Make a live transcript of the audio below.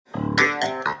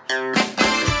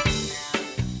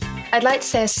I'd like to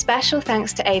say a special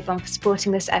thanks to Avon for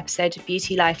supporting this episode of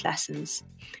Beauty Life Lessons.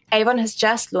 Avon has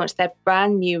just launched their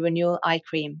brand new Renewal Eye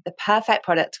Cream, the perfect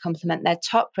product to complement their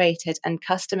top-rated and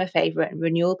customer favourite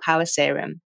Renewal Power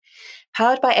Serum.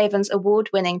 Powered by Avon's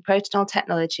award-winning protonol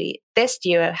technology, this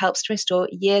duo helps to restore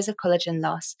years of collagen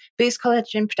loss, boosts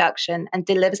collagen production, and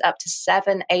delivers up to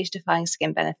 7 age-defying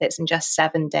skin benefits in just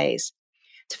 7 days.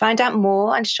 To find out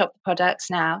more and to shop the products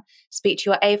now, speak to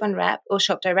your Avon rep or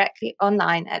shop directly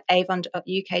online at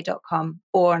avon.uk.com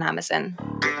or on Amazon.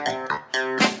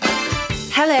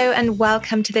 Hello and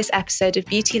welcome to this episode of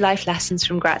Beauty Life Lessons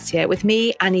from Grazia with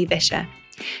me, Annie Vischer.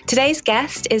 Today's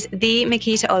guest is the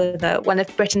Miquita Oliver, one of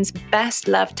Britain's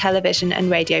best-loved television and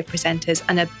radio presenters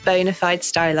and a bona fide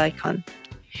style icon.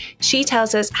 She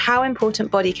tells us how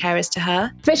important body care is to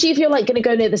her. Especially if you're going to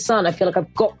go near the sun, I feel like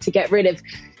I've got to get rid of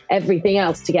everything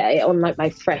else to get it on my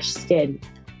fresh skin.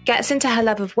 Gets into her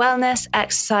love of wellness,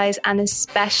 exercise, and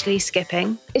especially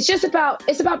skipping. It's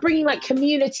about bringing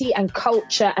community and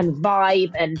culture and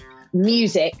vibe and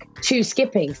music to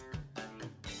skipping.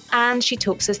 And she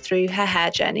talks us through her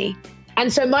hair journey.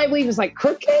 And so my weave was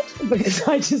crooked because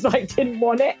I just didn't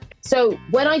want it. So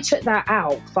when I took that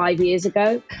out 5 years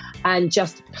ago and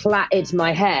just plaited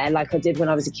my hair like I did when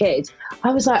I was a kid,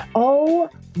 I was like, oh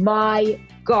my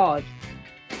God.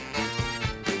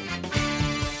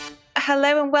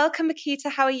 Hello and welcome,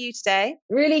 Miquita. How are you today?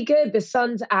 Really good. The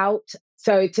sun's out.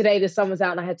 So today the sun was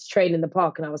out and I had to train in the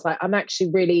park. And I was like, I'm actually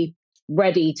really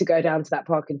ready to go down to that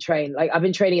park and train. I've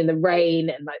been training in the rain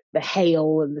and the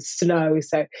hail and the snow.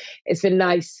 So it's been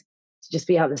nice to just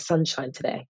be out in the sunshine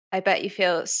today. I bet you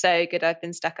feel so good. I've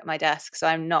been stuck at my desk, so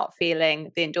I'm not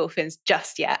feeling the endorphins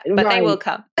just yet, but They will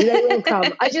come. They will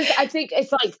come. I think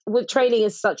it's with training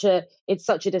is such a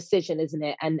decision, isn't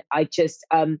it? And I just,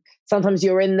 sometimes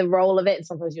you're in the role of it and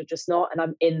sometimes you're just not. And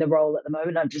I'm in the role at the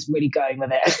moment. I'm just really going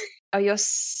with it. Oh, you're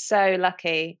so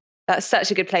lucky. That's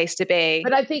such a good place to be.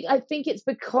 But I think it's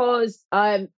because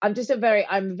I'm a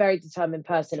very determined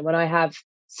person. And when I have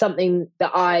something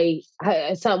that a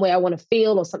certain way I want to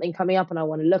feel or something coming up and I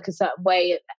want to look a certain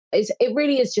way, it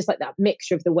really is just that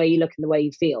mixture of the way you look and the way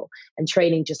you feel. And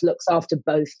training just looks after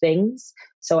both things.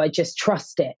 So I just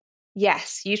trust it.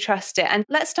 Yes, you trust it. And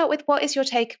let's start with, what is your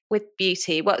take with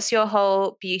beauty? What's your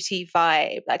whole beauty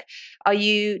vibe? Do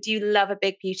you love a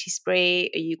big beauty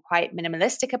spree? Are you quite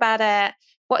minimalistic about it?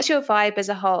 What's your vibe as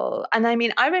a whole? And I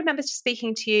mean, I remember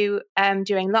speaking to you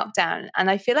during lockdown, and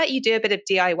I feel like you do a bit of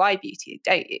DIY beauty,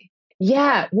 don't you?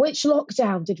 Yeah. Which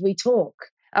lockdown did we talk?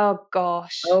 Oh,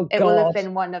 gosh. It will have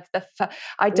been one of the,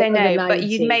 I don't know, but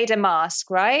you'd made a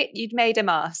mask, right? You'd made a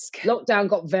mask. Lockdown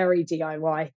got very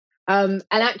DIY. And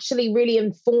actually really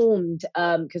informed,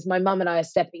 because my mum and I are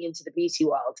stepping into the beauty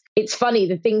world. It's funny,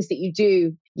 the things that you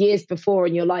do years before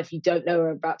in your life, you don't know are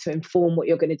about to inform what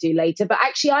you're going to do later. But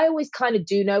actually, I always kind of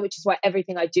do know, which is why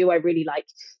everything I do, I really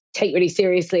take really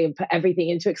seriously and put everything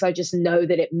into it, because I just know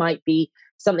that it might be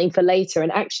something for later.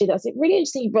 And actually, that's really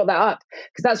interesting you brought that up,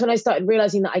 because that's when I started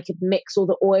realizing that I could mix all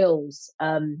the oils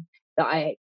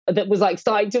that was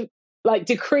starting to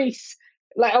decrease.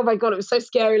 Oh my God, it was so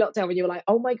scary lockdown when you were like,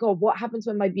 oh my God, what happens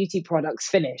when my beauty products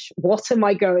finish? What am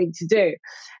I going to do?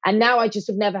 And now I just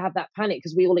would never have that panic,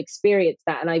 because we all experienced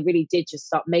that. And I really did just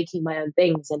start making my own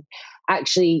things and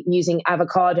actually using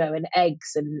avocado and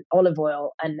eggs and olive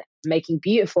oil and making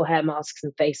beautiful hair masks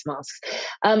and face masks.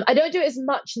 I don't do it as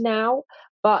much now,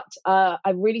 but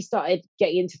I really started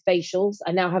getting into facials.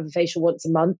 I now have a facial once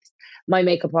a month. My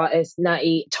makeup artist,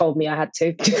 Natty, told me I had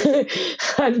to.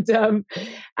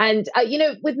 and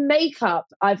with makeup,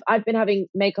 I've been having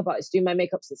makeup artists do my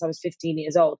makeup since I was 15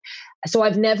 years old. So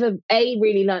I've never,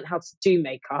 really learned how to do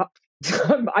makeup.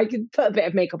 I can put a bit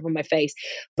of makeup on my face,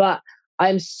 but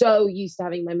I'm so used to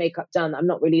having my makeup done. I'm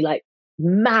not really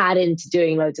mad into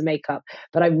doing loads of makeup,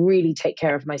 but I really take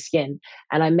care of my skin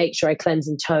and I make sure I cleanse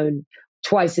and tone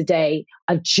twice a day.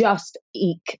 I've just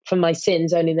from my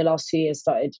sins only in the last 2 years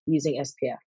started using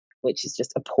SPF, which is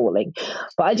just appalling.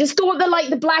 But I just thought that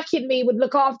the black in me would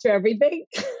look after everything.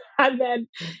 And then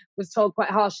was told quite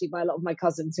harshly by a lot of my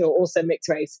cousins who are also mixed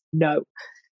race, no.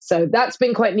 So that's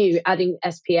been quite new, adding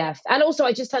SPF. And also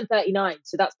I just turned 39.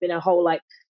 So that's been a whole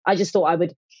I just thought I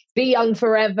would be young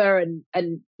forever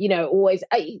and always.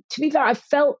 To be fair, I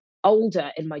felt older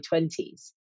in my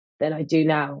 20s than I do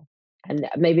now. And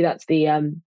maybe that's the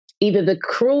either the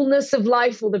cruelness of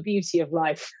life or the beauty of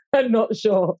life. I'm not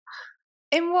sure.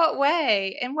 In what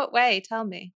way? Tell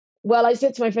me. Well, I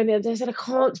said to my friend the other day, I said, I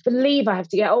can't believe I have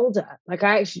to get older. I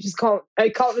actually just can't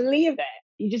believe it.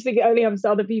 You just think it only happens to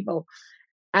other people.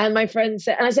 And my friend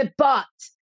said, and I said, but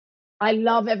I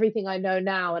love everything I know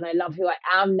now, and I love who I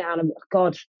am now. And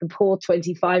God, the poor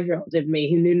 25-year-old in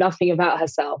me who knew nothing about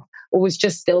herself or was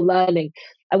just still learning.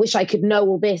 I wish I could know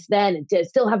all this then and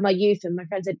still have my youth. And my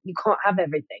friend said, you can't have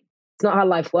everything. It's not how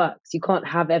life works. You can't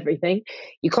have everything.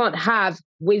 You can't have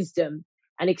wisdom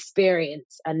and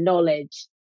experience and knowledge,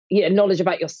 knowledge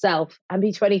about yourself and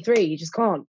be 23. You just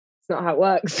can't. It's not how it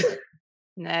works.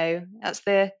 No, that's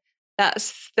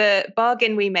the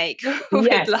bargain we make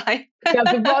with life.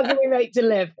 That's the bargain we make to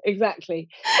live. Exactly.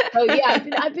 So yeah,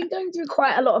 I've been going through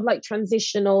quite a lot of like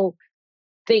transitional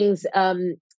things,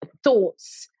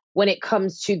 thoughts when it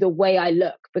comes to the way I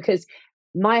look, because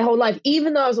my whole life,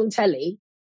 even though I was on telly,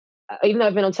 even though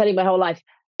I've been on telly my whole life,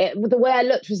 the way I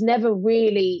looked was never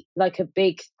really like a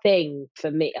big thing for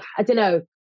me. I don't know.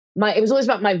 It was always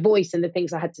about my voice and the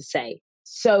things I had to say.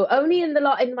 So only in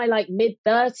my like mid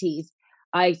 30s,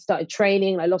 I started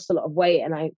training. I lost a lot of weight,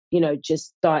 and I,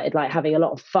 just started like having a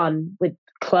lot of fun with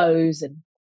clothes,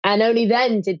 and only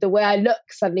then did the way I look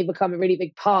suddenly become a really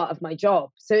big part of my job.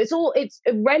 So it's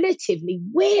relatively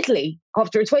weirdly,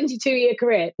 after a 22-year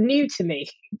career, new to me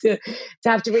to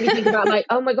have to really think about like,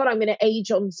 oh my God, I'm going to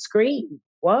age on screen.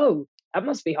 Whoa, that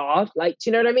must be hard. Like, do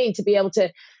you know what I mean? To be able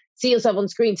to see yourself on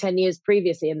screen 10 years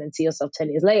previously and then see yourself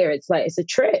 10 years later, it's like, it's a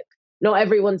trip. Not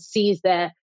everyone sees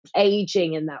their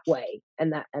aging in that way,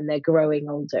 and they're growing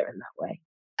older in that way.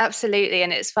 Absolutely.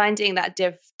 And it's finding that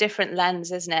different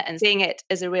lens, isn't it? And seeing it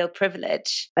as a real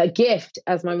privilege. A gift,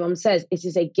 as my mum says, it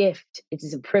is a gift. It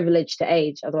is a privilege to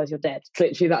age. Otherwise you're dead. It's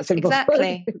literally that simple.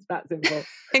 Exactly. It's that simple.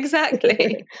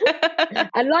 Exactly.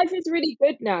 And life is really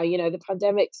good now. The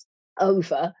pandemic's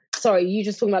over. Sorry, you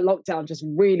just talking about lockdown just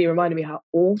really reminded me how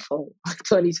awful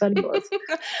 2020 was.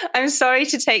 I'm sorry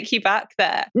to take you back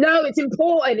there. No, it's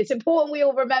important. It's important we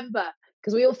all remember,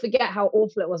 because we all forget how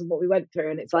awful it was and what we went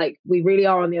through. And it's like, we really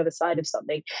are on the other side of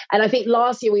something. And I think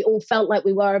last year we all felt like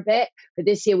we were a bit, but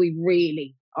this year we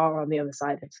really are on the other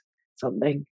side of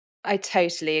something. I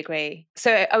totally agree.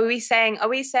 So are we saying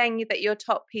that your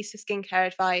top piece of skincare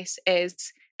advice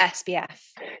is SPF?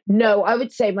 No, I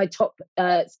would say my top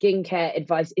skincare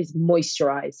advice is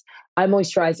moisturize. I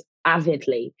moisturize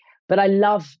avidly, but I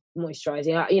love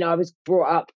moisturizing. I was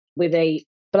brought up with a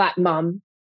black mum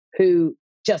who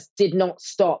just did not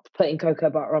stop putting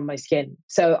cocoa butter on my skin.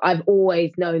 So I've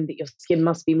always known that your skin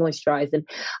must be moisturized. And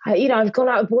I've gone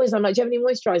out with boys, I'm like, do you have any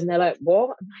moisturizer? And they're like,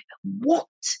 what? I'm like, what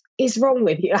is wrong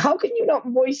with you? How can you not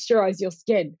moisturize your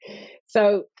skin?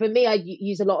 So for me, I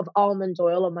use a lot of almond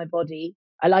oil on my body.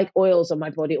 I like oils on my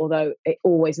body, although it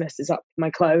always messes up my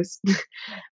clothes.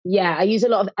 Yeah, I use a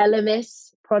lot of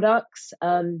Elemis products.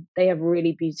 They have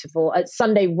really beautiful.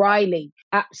 Sunday Riley,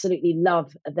 absolutely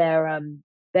love their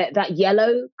that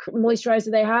yellow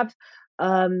moisturizer they have.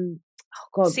 Oh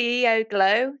God. CEO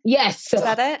Glow. Yes. Is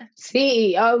that it?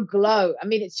 CEO Glow. I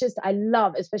mean, it's just, I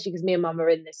love, especially because me and Mum are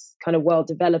in this kind of world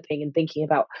developing and thinking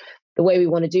about the way we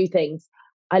want to do things.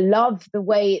 I love the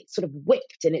way it's sort of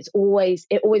whipped, and it always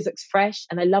looks fresh,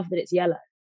 and I love that it's yellow.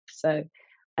 So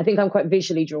I think I'm quite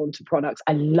visually drawn to products.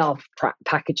 I love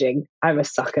packaging. I'm a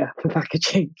sucker for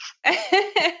packaging.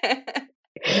 I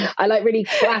like really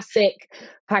classic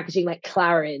packaging, like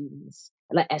Clarins,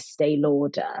 like Estee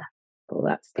Lauder, all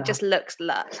that stuff. It just looks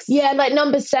luxe. Yeah, like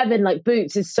number 7, like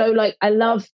Boots is so like, I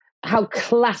love how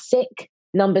classic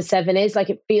number 7 is. Like,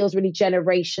 it feels really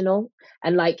generational,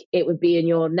 and like it would be in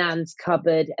your nan's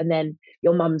cupboard and then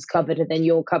your mum's cupboard and then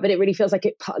your cupboard. It really feels like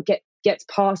it gets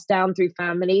passed down through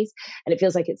families, and it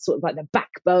feels like it's sort of like the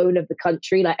backbone of the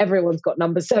country. Like, everyone's got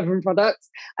number 7 products.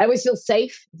 I always feel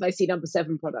safe if I see number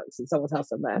 7 products in someone's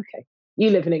house. I'm like, okay, you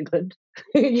live in England.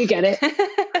 You get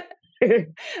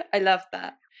it. I love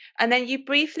that. And then you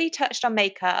briefly touched on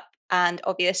makeup, and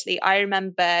obviously I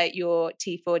remember your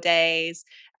T4 days,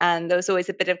 and there was always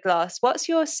a bit of gloss. What's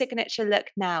your signature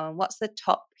look now, and what's the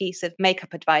top piece of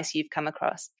makeup advice you've come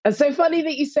across? It's so funny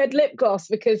that you said lip gloss,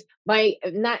 because my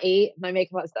Natty, my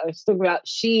makeup artist that I was talking about,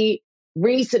 she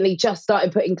recently just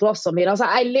started putting gloss on me, and I was like,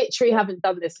 I literally haven't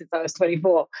done this since I was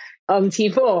 24 on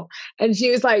T4, and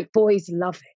she was like, boys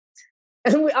love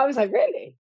it. And I was like,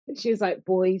 really? And she was like,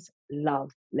 boys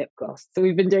love lip gloss. So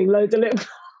we've been doing loads of lip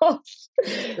gloss.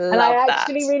 And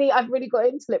I've really got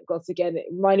into lip gloss again. It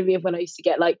reminded me of when I used to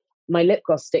get like my lip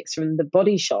gloss sticks from the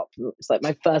Body Shop. It was like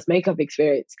my first makeup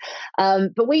experience.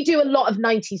 But we do a lot of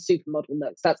 90s supermodel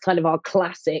looks. That's kind of our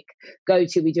classic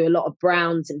go-to. We do a lot of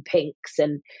browns and pinks,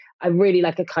 and I really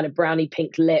like a kind of brownie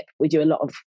pink lip. We do a lot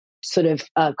of sort of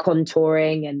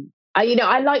contouring and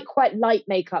I like quite light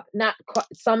makeup. Nat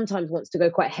sometimes wants to go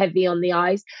quite heavy on the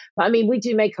eyes. But I mean, we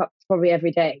do makeup probably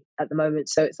every day at the moment.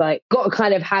 So it's like, got to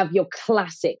kind of have your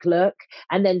classic look.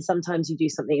 And then sometimes you do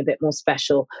something a bit more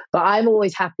special. But I'm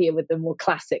always happier with the more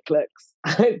classic looks.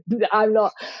 I'm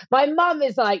not, my mum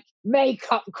is like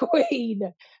makeup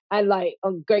queen. And like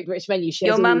on Great British Menu, she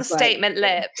has your mum's like, statement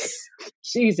lips.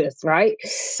 Jesus, right?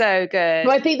 So good.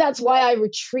 But I think that's why I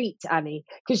retreat, Annie,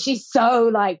 because she's so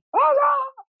like, oh,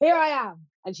 here I am.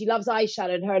 And she loves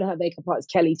eyeshadow, and her makeup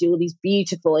artist, Kelly, do all these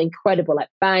beautiful, incredible, like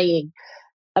banging.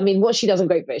 I mean, what she does on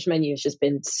Great British Menu has just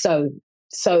been so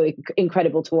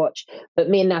incredible to watch. But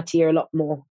me and Natty are a lot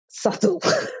more subtle.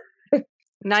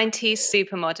 90s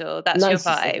supermodel. That's your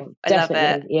vibe. I Definitely,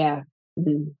 love it. Yeah.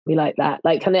 We like that.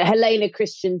 Like kind of Helena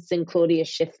Christensen, Claudia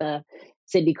Schiffer,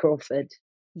 Cindy Crawford.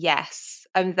 Yes,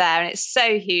 I'm there. And it's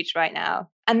so huge right now.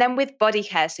 And then with body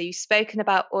care, so you've spoken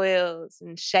about oils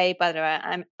and shea butter,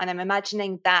 and I'm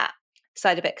imagining that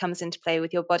side of it comes into play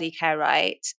with your body care,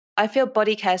 right? I feel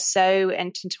body care is so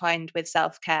intertwined with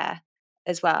self-care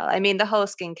as well. I mean, the whole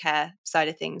skincare side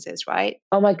of things is, right?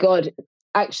 Oh my God.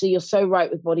 Actually, you're so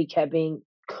right with body care being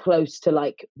close to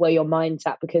like where your mind's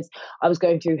at, because I was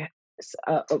going through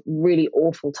a really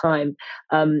awful time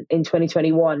in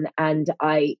 2021, and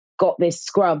I got this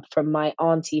scrub from my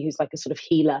auntie who's like a sort of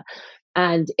healer,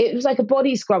 and it was like a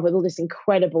body scrub with all this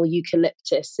incredible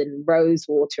eucalyptus and rose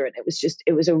water, and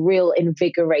it was a real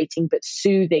invigorating but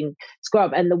soothing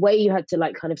scrub. And the way you had to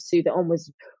like kind of soothe it on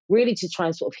was really to try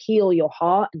and sort of heal your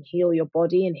heart and heal your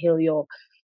body and heal your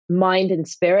mind and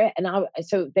spirit. And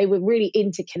so they were really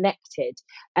interconnected.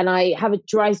 And I have a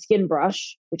dry skin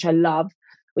brush, which I love,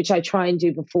 which I try and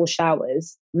do before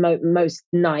showers most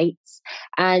nights.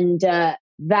 And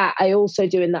that I also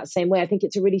do in that same way. I think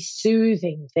it's a really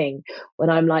soothing thing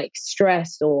when I'm like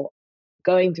stressed or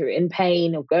going through in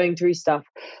pain or going through stuff,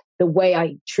 the way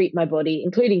I treat my body,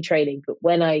 including training. But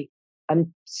when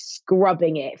I'm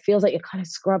scrubbing it, it feels like you're kind of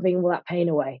scrubbing all that pain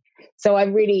away. So I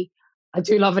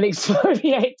do love an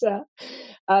exfoliator.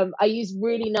 I use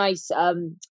really nice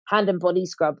hand and body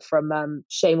scrub from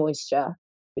Shea Moisture,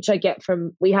 which I get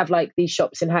from, we have like these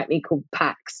shops in Hackney called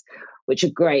Packs, which are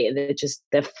great. And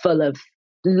they're full of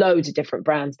loads of different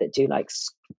brands that do like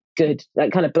good,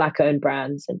 like kind of black owned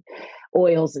brands and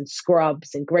oils and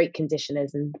scrubs and great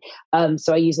conditioners. And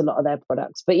so I use a lot of their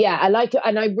products. But yeah, I like it.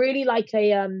 And I really like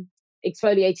a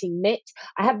exfoliating mitt.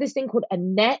 I have this thing called a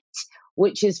net,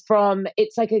 which is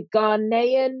it's like a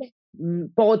Ghanaian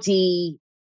body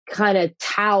kind of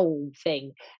towel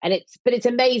thing. And it's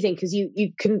amazing because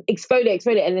you can exfoliate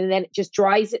and then it just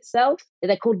dries itself.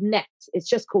 They're called nets. It's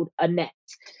just called a net.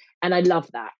 And I love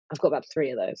that. I've got about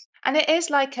 3 of those. And it is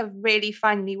like a really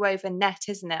finely woven net,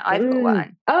 isn't it? I've got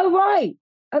one. Oh, right.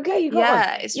 Okay, you got one.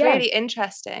 Yeah, it's really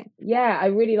interesting. Yeah, I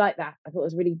really like that. I thought it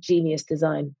was really genius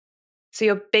design. So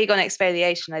you're big on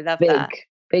exfoliation. I love that.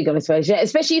 Big on exfoliation,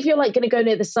 especially if you're like going to go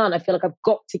near the sun. I feel like I've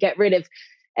got to get rid of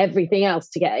everything else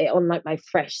to get it on like my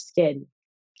fresh skin.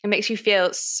 It makes you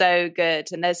feel so good.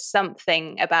 And there's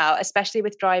something about, especially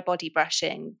with dry body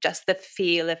brushing, just the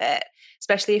feel of it,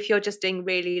 especially if you're just doing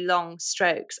really long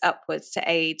strokes upwards to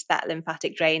aid that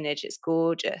lymphatic drainage. It's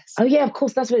gorgeous. Oh yeah, of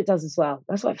course. That's what it does as well.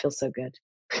 That's why it feels so good.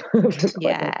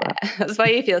 Yeah, that's why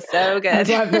you feel so good. That's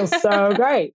why I feel so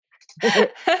great.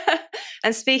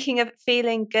 And speaking of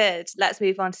feeling good, let's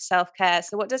move on to self-care.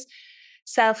 So what does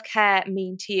self-care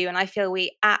mean to you? And I feel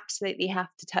we absolutely have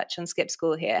to touch on Skip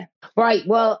School here. Right.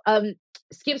 Well,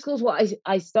 Skip School is what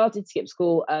I started Skip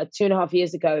School 2.5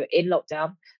 years ago in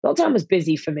lockdown. Lockdown was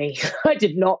busy for me. I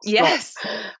did not stop. Yes.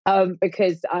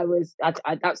 Because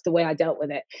that's the way I dealt with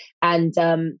it. And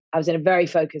I was in a very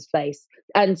focused place.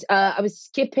 And I was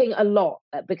skipping a lot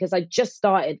because I just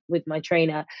started with my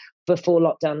trainer before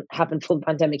lockdown happened, before the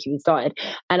pandemic even started.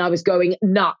 And I was going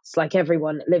nuts like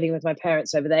everyone, living with my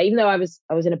parents over there, even though I was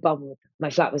in a bubble.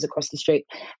 My flat was across the street.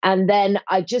 And then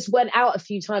I just went out a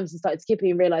few times and started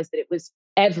skipping and realized that it was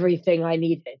everything I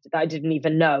needed that I didn't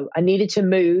even know. I needed to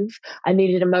move. I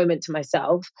needed a moment to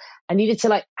myself. I needed to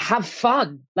like have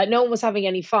fun. Like no one was having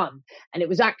any fun. And it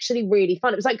was actually really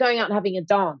fun. It was like going out and having a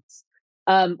dance.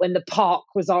 When the park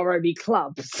was our only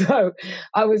club. So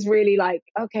I was really like,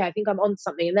 okay, I think I'm on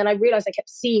something. And then I realized I kept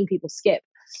seeing people skip.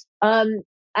 And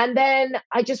then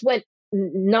I just went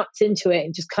nuts into it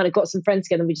and just kind of got some friends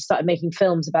together. And we just started making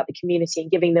films about the community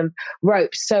and giving them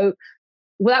ropes. So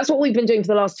that's what we've been doing for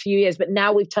the last few years. But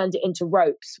now we've turned it into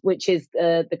Ropes, which is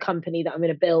the company that I'm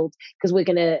going to build, because we're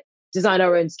going to design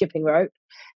our own skipping rope.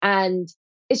 And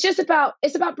it's about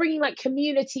bringing like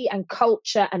community and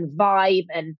culture and vibe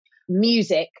and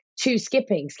music to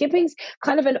skipping. Skipping's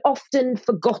kind of an often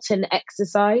forgotten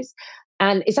exercise.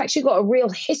 And it's actually got a real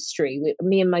history.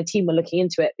 Me and my team were looking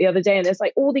into it the other day, and there's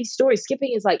like all these stories.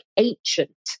 Skipping is like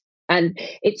ancient. And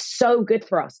it's so good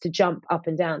for us to jump up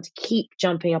and down, to keep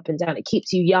jumping up and down. It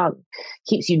keeps you young,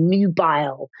 keeps you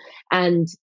nubile. And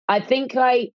I think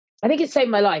it saved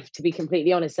my life, to be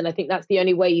completely honest. And I think that's the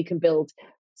only way you can build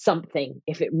something,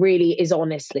 if it really is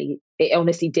it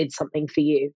honestly did something for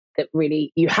you that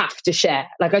really you have to share.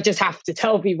 Like, I just have to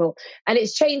tell people. And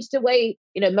it's changed the way,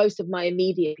 most of my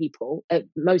immediate people,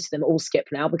 most of them all skip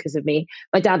now because of me.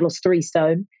 My dad lost 3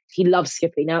 stone. He loves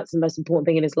skipping now. It's the most important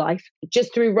thing in his life.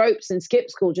 Just through ropes and skip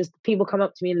school, just people come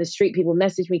up to me in the street, people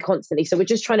message me constantly. So we're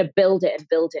just trying to build it.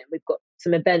 We've got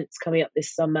some events coming up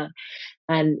this summer.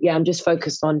 And yeah, I'm just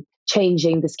focused on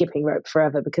changing the skipping rope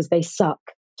forever because they suck,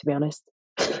 to be honest.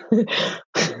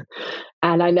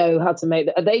 And I know how to make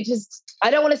them. I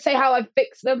don't want to say how I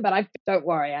fix them, but don't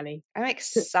worry, Annie. I'm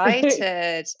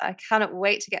excited. I cannot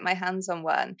wait to get my hands on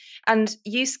one. And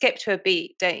you skip to a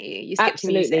beat, don't you? You skip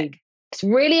Absolutely. to music. It's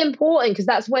really important because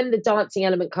that's when the dancing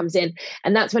element comes in,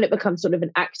 and that's when it becomes sort of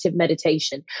an active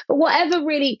meditation. But whatever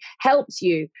really helps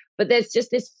you, but there's just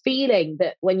this feeling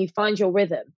that when you find your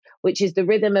rhythm, which is the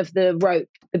rhythm of the rope,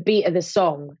 the beat of the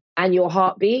song, and your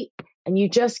heartbeat, and you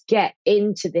just get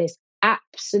into this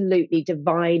absolutely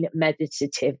divine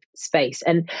meditative space.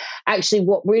 And actually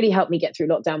what really helped me get through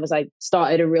lockdown was I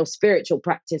started a real spiritual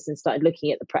practice and started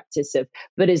looking at the practice of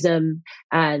Buddhism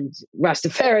and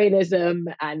Rastafarianism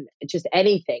and just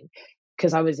anything,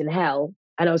 because I was in hell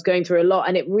and I was going through a lot,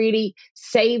 and it really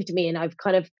saved me. And I've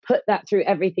kind of put that through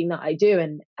everything that I do,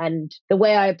 and the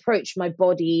way I approach my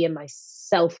body and my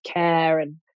self-care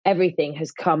and everything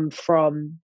has come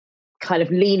from kind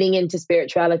of leaning into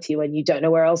spirituality when you don't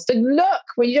know where else to look,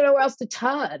 when you don't know where else to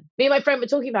turn. Me and my friend were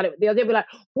talking about it the other day. We're like,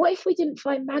 what if we didn't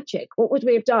find magic? What would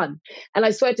we have done? And I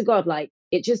swear to God, like,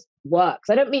 it just works.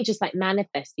 I don't mean just like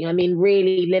manifesting. I mean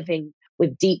really living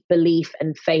with deep belief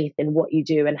and faith in what you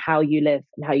do and how you live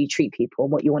and how you treat people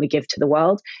and what you want to give to the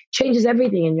world. Changes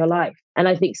everything in your life. And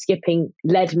I think skipping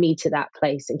led me to that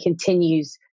place and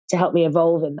continues to help me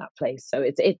evolve in that place. So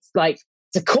it's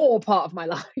a core part of my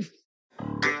life.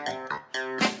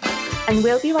 And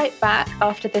we'll be right back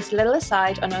after this little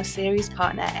aside on our series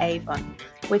partner, Avon.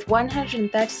 With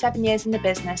 137 years in the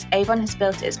business, Avon has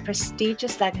built its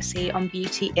prestigious legacy on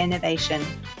beauty innovation.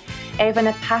 Avon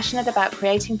are passionate about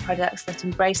creating products that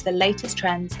embrace the latest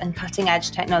trends and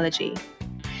cutting-edge technology.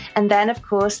 And then, of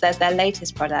course, there's their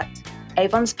latest product,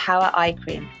 Avon's Power Eye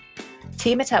Cream.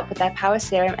 Team it up with their Power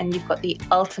Serum and you've got the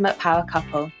ultimate power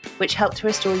couple, which help to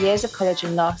restore years of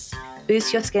collagen loss,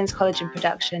 boost your skin's collagen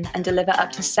production, and deliver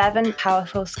up to 7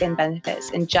 powerful skin benefits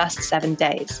in just 7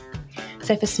 days.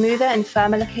 So for smoother and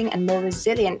firmer looking and more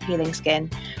resilient peeling skin,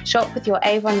 shop with your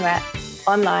Avon rep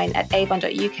online at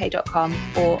avon.uk.com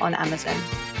or on Amazon.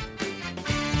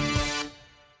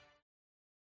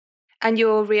 And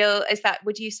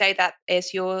would you say that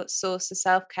is your source of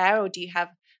self-care, or do you have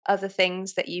other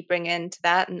things that you bring into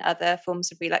that and other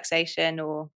forms of relaxation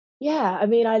or? Yeah, I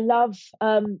mean, I love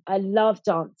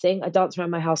dancing. I dance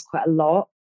around my house quite a lot.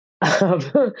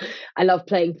 I love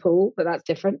playing pool, but that's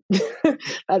different.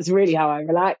 That's really how I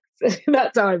relax.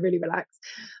 That's how I really relax.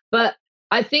 But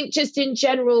I think just in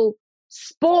general,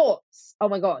 sports. Oh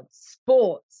my God,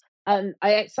 sports. I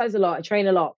exercise a lot. I train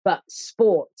a lot, but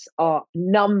sports are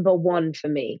number one for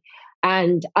me.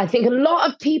 And I think a lot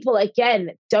of people,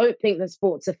 again, don't think that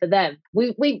sports are for them.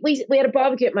 We had a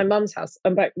barbecue at my mum's house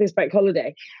on this bank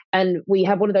holiday, and we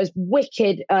have one of those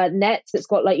wicked nets that's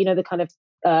got the kind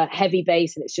of heavy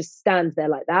base, and it just stands there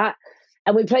like that.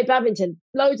 And we played badminton,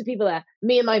 loads of people there.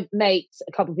 Me and my mates,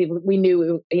 a couple of people, we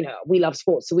knew, we love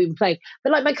sports, so we were playing.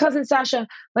 But like my cousin Sasha,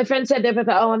 my friend said, they're both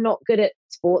like, oh, I'm not good at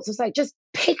sports. I was like, just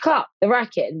pick up the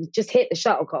racket and just hit the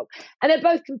shuttlecock. And they're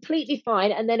both completely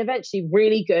fine, and then eventually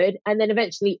really good, and then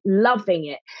eventually loving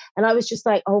it. And I was just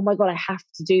like, oh my God, I have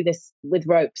to do this with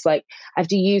ropes. Like, I have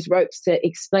to use ropes to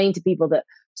explain to people that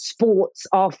sports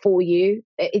are for you.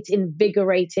 It's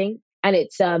invigorating, and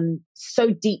it's so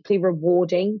deeply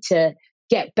rewarding to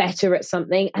get better at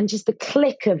something, and just the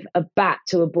click of a bat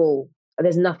to a ball.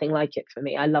 There's nothing like it for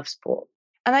me. I love sport.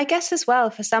 And I guess as well,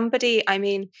 for somebody, I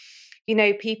mean,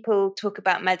 people talk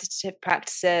about meditative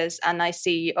practices, and I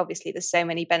see obviously there's so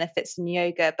many benefits in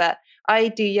yoga, but I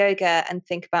do yoga and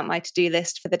think about my to-do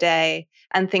list for the day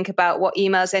and think about what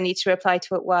emails I need to reply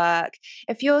to at work.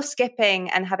 If you're skipping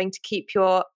and having to keep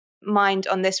your mind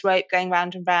on this rope going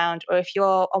round and round, or if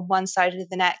you're on one side of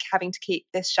the neck having to keep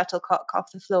this shuttlecock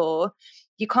off the floor,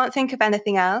 you can't think of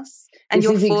anything else, and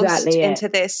you're forced into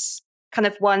this kind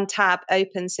of one tab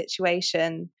open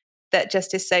situation that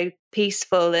just is so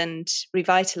peaceful and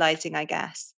revitalizing, I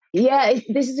guess. Yeah,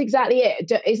 this is exactly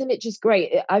it. Isn't it just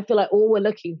great? I feel like all we're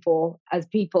looking for as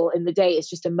people in the day is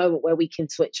just a moment where we can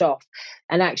switch off.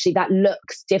 And actually, that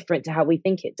looks different to how we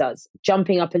think it does.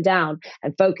 Jumping up and down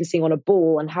and focusing on a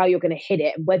ball and how you're going to hit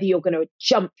it and whether you're going to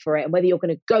jump for it and whether you're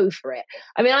going to go for it.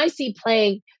 I mean, I see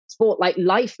playing sport like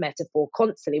life metaphor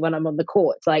constantly when I'm on the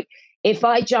court. It's like, if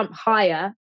I jump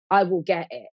higher, I will get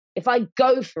it. If I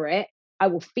go for it, I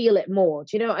will feel it more.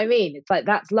 Do you know what I mean? It's like,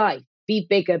 that's life. Be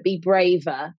bigger, be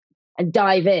braver, and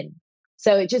dive in.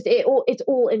 So it's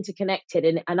all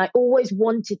interconnected. And I always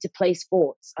wanted to play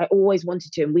sports. I always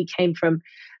wanted to. And we came from,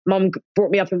 mum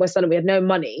brought me up in West London. We had no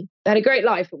money. I had a great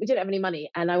life, but we didn't have any money.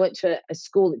 And I went to a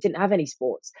school that didn't have any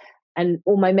sports. And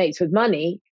all my mates with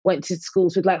money went to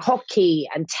schools with like hockey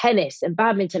and tennis and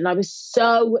badminton. And I was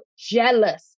so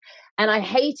jealous. And I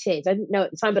hated, I didn't know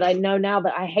at the time, but I know now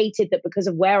that I hated that because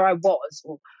of where I was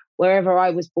or wherever I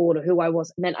was born or who I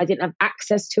was, meant I didn't have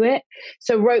access to it.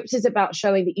 So ropes is about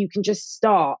showing that you can just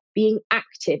start being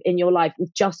active in your life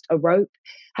with just a rope.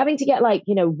 Having to get like,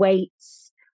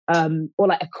 weights or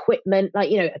like equipment, like,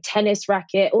 a tennis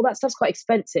racket, all that stuff's quite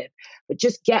expensive. But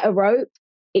just get a rope.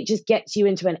 It just gets you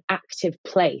into an active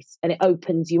place and it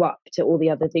opens you up to all the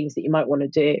other things that you might want to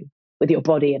do with your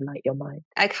body and like your mind.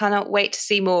 I cannot wait to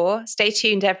see more. Stay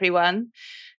tuned, everyone.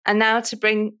 And now to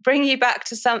bring you back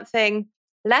to something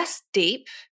less deep,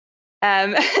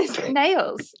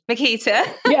 nails, Miquita.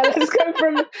 Yeah, let's go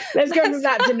from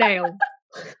that to nails.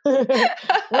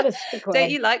 What a segue.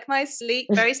 Don't you like my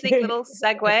very sleek little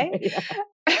segue?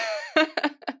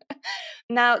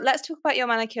 Now let's talk about your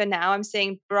manicure. Now I'm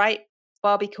seeing bright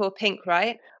Barbiecore pink,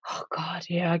 right? Oh God,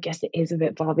 yeah, I guess it is a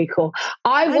bit Barbiecore.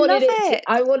 I wanted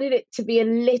it to be a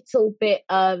little bit.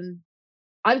 I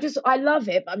love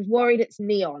it, but I'm worried it's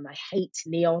neon. I hate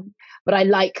neon, but I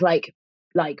like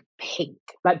pink,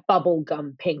 like bubble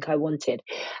gum pink. I wanted.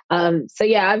 So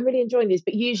yeah, I'm really enjoying this.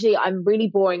 But usually, I'm really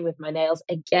boring with my nails.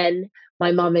 Again,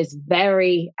 my mum is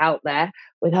very out there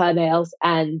with her nails,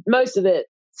 and most of it.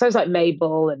 So it's like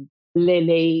Mabel and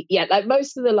Lily, yeah, like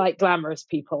most of the like glamorous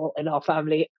people in our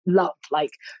family love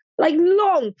like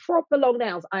long, proper long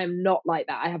nails. I am not like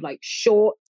that. I have like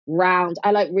short, round.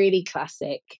 I like really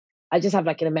classic. I just have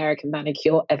like an American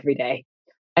manicure every day,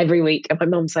 every week. And my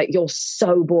mom's like, "You're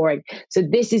so boring." So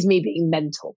this is me being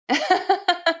mental.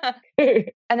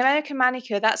 An American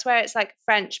manicure, that's where it's like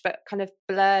French, but kind of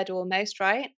blurred almost,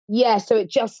 right? Yeah, so it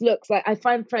just looks like, I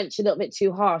find French a little bit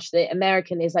too harsh. The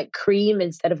American is like cream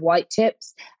instead of white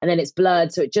tips, and then it's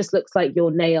blurred. So it just looks like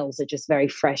your nails are just very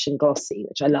fresh and glossy,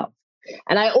 which I love.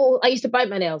 And I used to bite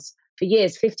my nails for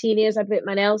years, 15 years I bit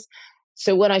my nails.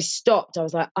 So when I stopped, I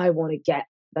was like, I want to get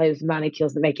those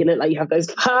manicures that make it look like you have those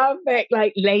perfect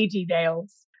like lady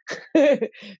nails. I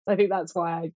think that's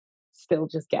why I still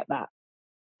just get that.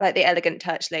 Like the elegant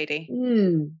touch lady.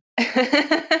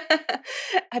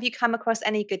 Have you come across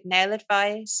any good nail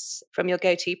advice from your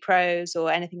go-to pros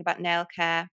or anything about nail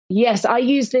care? Yes, I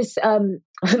use this.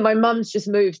 My mum's just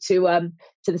moved to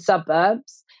the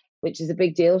suburbs, which is a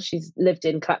big deal. She's lived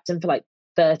in Clapton for like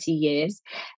 30 years,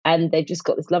 and they've just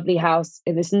got this lovely house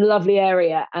in this lovely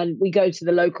area. And we go to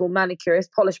the local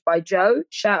manicurist, Polished by Jo.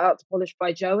 Shout out to Polished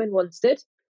by Jo in Wanstead.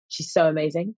 She's so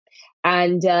amazing,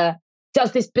 and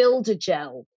does this builder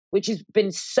gel, which has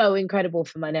been so incredible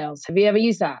for my nails. Have you ever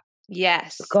used that?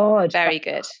 Yes. God, very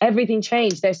good. Everything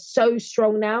changed. They're so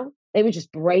strong now. They were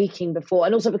just breaking before.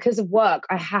 And also because of work,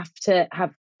 I have to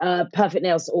have perfect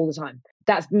nails all the time.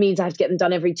 That means I have to get them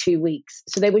done every 2 weeks.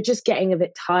 So they were just getting a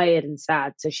bit tired and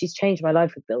sad. So she's changed my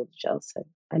life with builder gel. So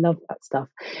I love that stuff.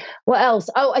 What else?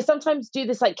 Oh, I sometimes do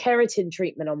this like keratin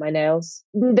treatment on my nails.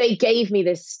 They gave me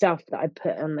this stuff that I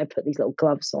put on. I put these little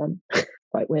gloves on.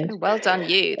 Quite weird. Oh, well done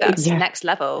you. That's next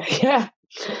level. Yeah.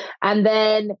 And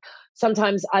then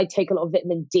sometimes I take a lot of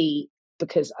vitamin D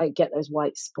because I get those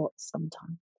white spots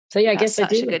sometimes. So yeah, I guess I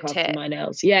do look after my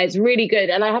nails. Yeah, it's really good.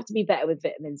 And I have to be better with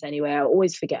vitamins anyway. I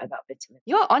always forget about vitamins.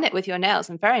 You're on it with your nails.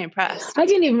 I'm very impressed. I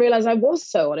didn't even realize I was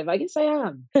so on it. I guess I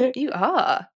am. You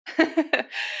are.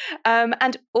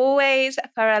 And always,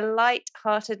 for a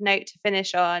light-hearted note to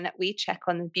finish on, we check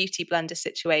on the beauty blunder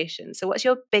situation. So what's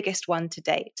your biggest one to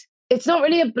date? It's not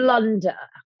really a blunder.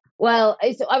 Well,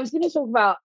 I was going to talk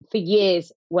about for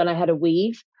years when I had a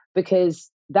weave, because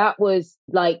that was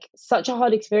like such a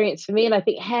hard experience for me. And I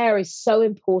think hair is so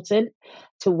important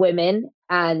to women.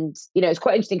 And, it's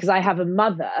quite interesting because I have a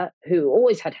mother who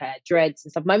always had hair, dreads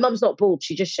and stuff. My mum's not bald.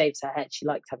 She just shaves her head. She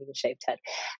likes having a shaved head.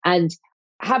 And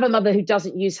I have a mother who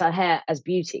doesn't use her hair as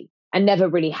beauty and never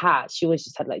really has. She always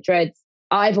just had like dreads.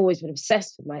 I've always been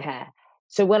obsessed with my hair.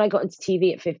 So when I got into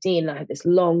TV at 15, I had this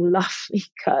long, lovely,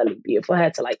 curly, beautiful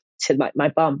hair to my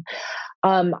bum.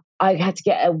 I had to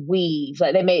get a weave.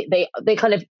 Like they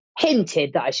kind of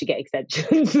hinted that I should get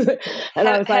extensions. And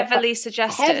I was like, heavily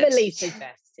suggested. Heavily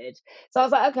suggested. So I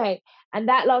was like, okay. And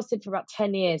that lasted for about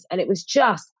 10 years. And it was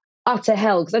just utter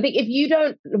hell. Because I think if you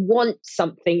don't want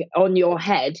something on your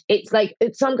head, it's like,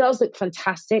 some girls look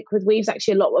fantastic with weaves.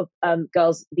 Actually, a lot of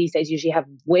girls these days usually have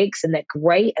wigs, and they're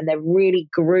great and they're really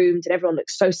groomed and everyone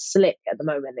looks so slick at the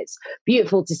moment. It's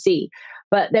beautiful to see.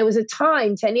 But there was a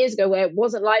time 10 years ago where it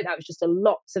wasn't like that. It was just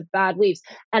lots of bad weaves.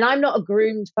 And I'm not a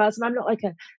groomed person. I'm not like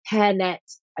a hairnet.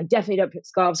 I definitely don't put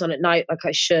scarves on at night like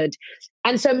I should.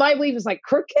 And so my weave was like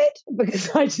crooked because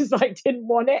I just like didn't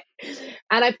want it.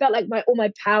 And I felt like all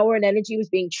my power and energy was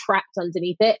being trapped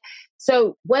underneath it.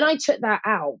 So when I took that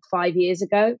out 5 years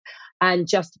ago and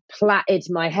just plaited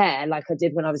my hair like I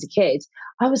did when I was a kid,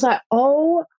 I was like,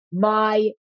 oh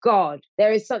my God,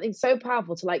 there is something so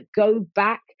powerful to like go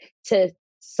back to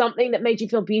something that made you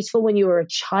feel beautiful when you were a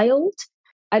child.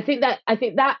 I think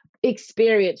that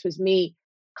experience was me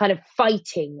kind of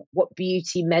fighting what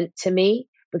beauty meant to me,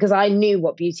 because I knew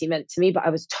what beauty meant to me, but I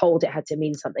was told it had to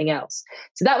mean something else.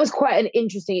 So that was quite an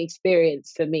interesting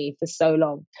experience for me for so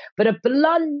long. But a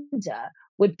blunder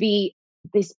would be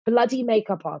this bloody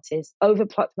makeup artist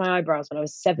overplucked my eyebrows when I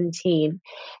was 17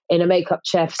 in a makeup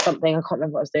chair for something. I can't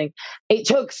remember what I was doing. It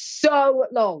took so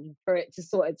long for it to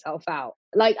sort itself out.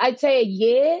 Like I'd say a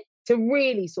year to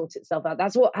really sort itself out.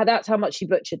 That's how much she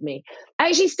butchered me. I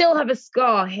actually still have a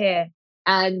scar here.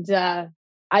 And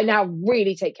I now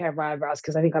really take care of my eyebrows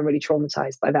because I think I'm really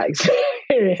traumatized by that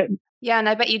experience. Yeah, and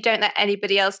I bet you don't let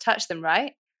anybody else touch them,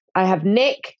 right? I have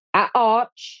Nick at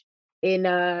Arch in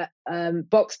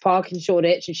Box Park in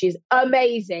Shoreditch, and she's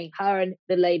amazing. Her and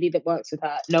the lady that works with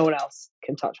her, no one else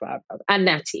can touch my eyebrows. And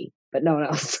Natty, but no one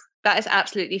else. That is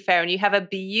absolutely fair. And you have a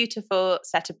beautiful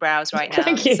set of brows right now.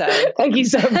 Thank you. So. Thank you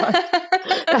so much.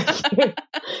 Thank you.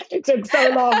 It took so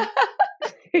long.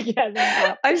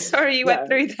 Yeah, I'm sorry you went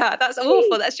through that. That's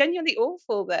awful. That's genuinely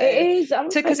awful, though. It is.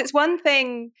 Because it's one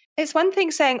thing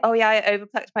saying, oh yeah, I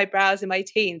overplucked my brows in my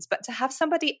teens, but to have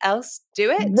somebody else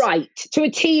do it, right, to a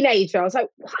teenager, I was like,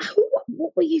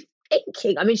 what were you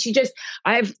thinking? I mean,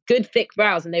 I have good thick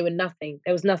brows, and they were nothing.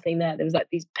 There was nothing there. There was like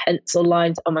these pencil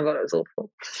lines. Oh my God, it was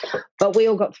awful. But we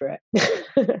all got through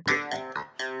it.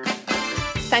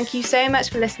 Thank you so much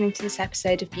for listening to this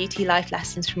episode of Beauty Life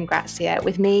Lessons from Grazia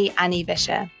with me, Annie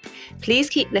Vischer. Please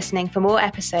keep listening for more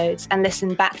episodes and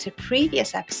listen back to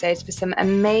previous episodes for some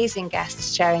amazing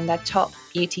guests sharing their top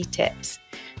beauty tips.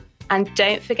 And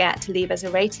don't forget to leave us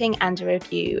a rating and a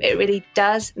review. It really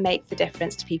does make the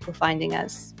difference to people finding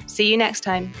us. See you next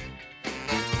time.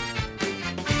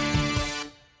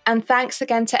 And thanks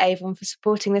again to Avon for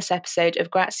supporting this episode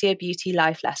of Grazia Beauty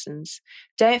Life Lessons.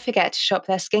 Don't forget to shop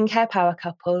their skincare power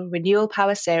couple, Renewal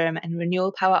Power Serum and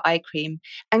Renewal Power Eye Cream.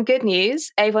 And good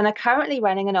news, Avon are currently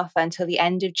running an offer until the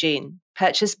end of June.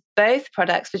 Purchase both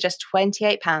products for just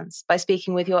 £28 by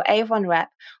speaking with your Avon rep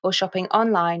or shopping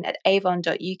online at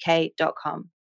avon.uk.com.